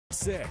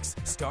6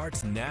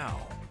 starts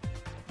now.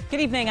 Good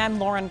evening, I'm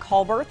Lauren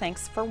Culber.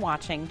 Thanks for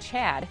watching.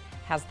 Chad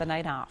has the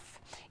night off.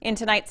 In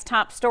tonight's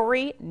top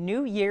story,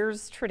 New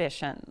Year's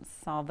traditions.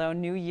 Although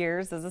New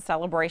Year's is a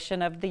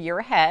celebration of the year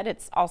ahead,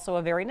 it's also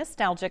a very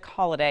nostalgic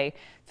holiday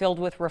filled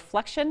with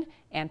reflection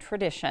and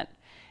tradition.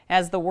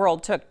 As the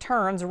world took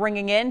turns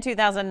ringing in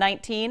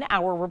 2019,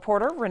 our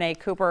reporter Renee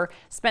Cooper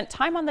spent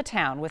time on the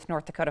town with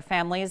North Dakota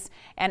families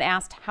and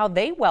asked how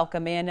they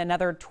welcome in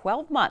another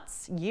 12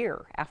 months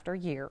year after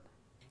year.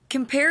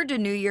 Compared to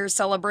New Year's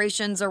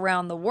celebrations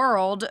around the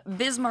world,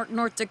 Bismarck,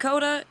 North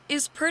Dakota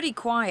is pretty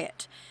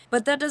quiet.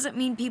 But that doesn't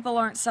mean people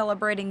aren't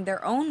celebrating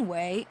their own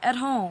way at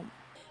home.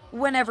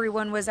 When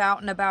everyone was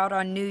out and about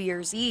on New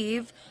Year's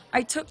Eve,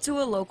 I took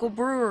to a local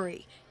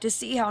brewery to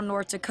see how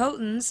North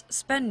Dakotans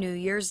spend New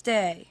Year's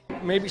Day.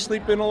 Maybe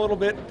sleep in a little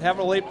bit, have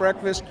a late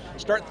breakfast,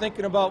 start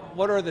thinking about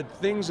what are the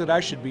things that I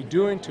should be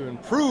doing to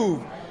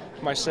improve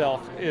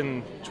myself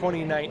in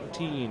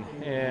 2019.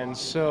 And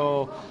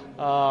so,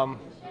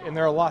 and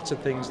there are lots of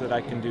things that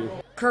I can do.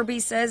 Kirby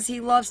says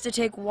he loves to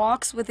take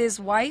walks with his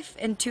wife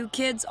and 2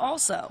 kids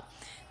also.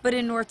 But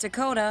in North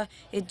Dakota,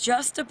 it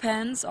just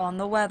depends on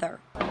the weather.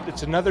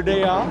 It's another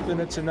day off,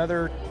 and it's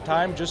another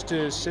time just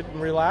to sit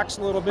and relax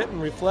a little bit and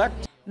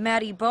reflect.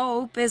 Maddie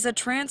Bope is a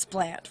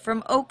transplant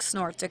from Oaks,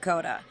 North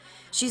Dakota.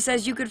 She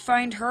says you could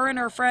find her and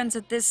her friends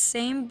at this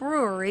same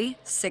brewery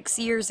 6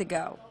 years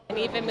ago. And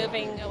even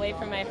moving away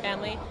from my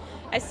family,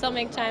 I still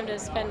make time to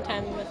spend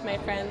time with my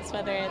friends,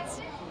 whether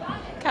it's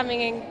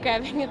coming and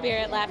grabbing a beer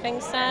at Laughing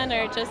Sun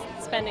or just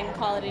spending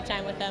quality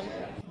time with them.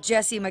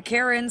 Jesse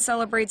McCarran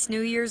celebrates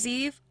New Year's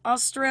Eve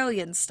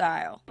Australian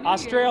style.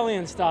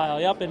 Australian style,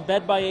 yep, in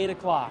bed by 8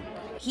 o'clock.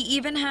 He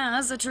even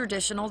has a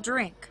traditional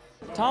drink.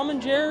 Tom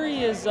and Jerry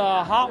is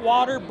hot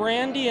water,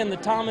 brandy, and the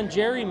Tom and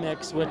Jerry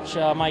mix, which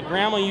my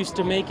grandma used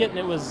to make it, and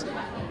it was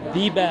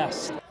the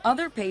best.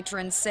 Other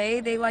patrons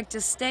say they like to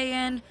stay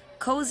in,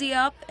 cozy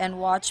up, and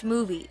watch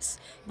movies.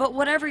 But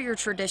whatever your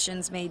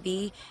traditions may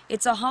be,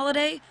 it's a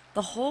holiday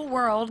the whole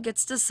world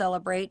gets to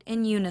celebrate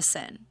in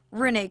unison.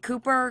 Renee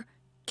Cooper,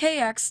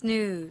 KX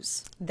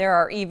News. There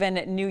are even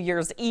New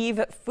Year's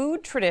Eve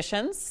food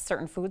traditions.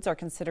 Certain foods are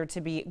considered to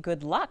be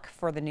good luck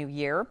for the new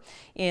year.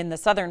 In the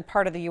southern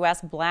part of the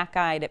U.S.,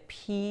 black-eyed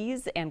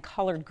peas and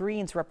collard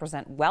greens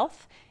represent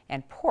wealth,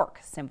 and pork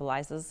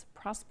symbolizes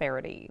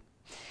prosperity.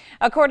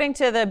 According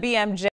to the BMJ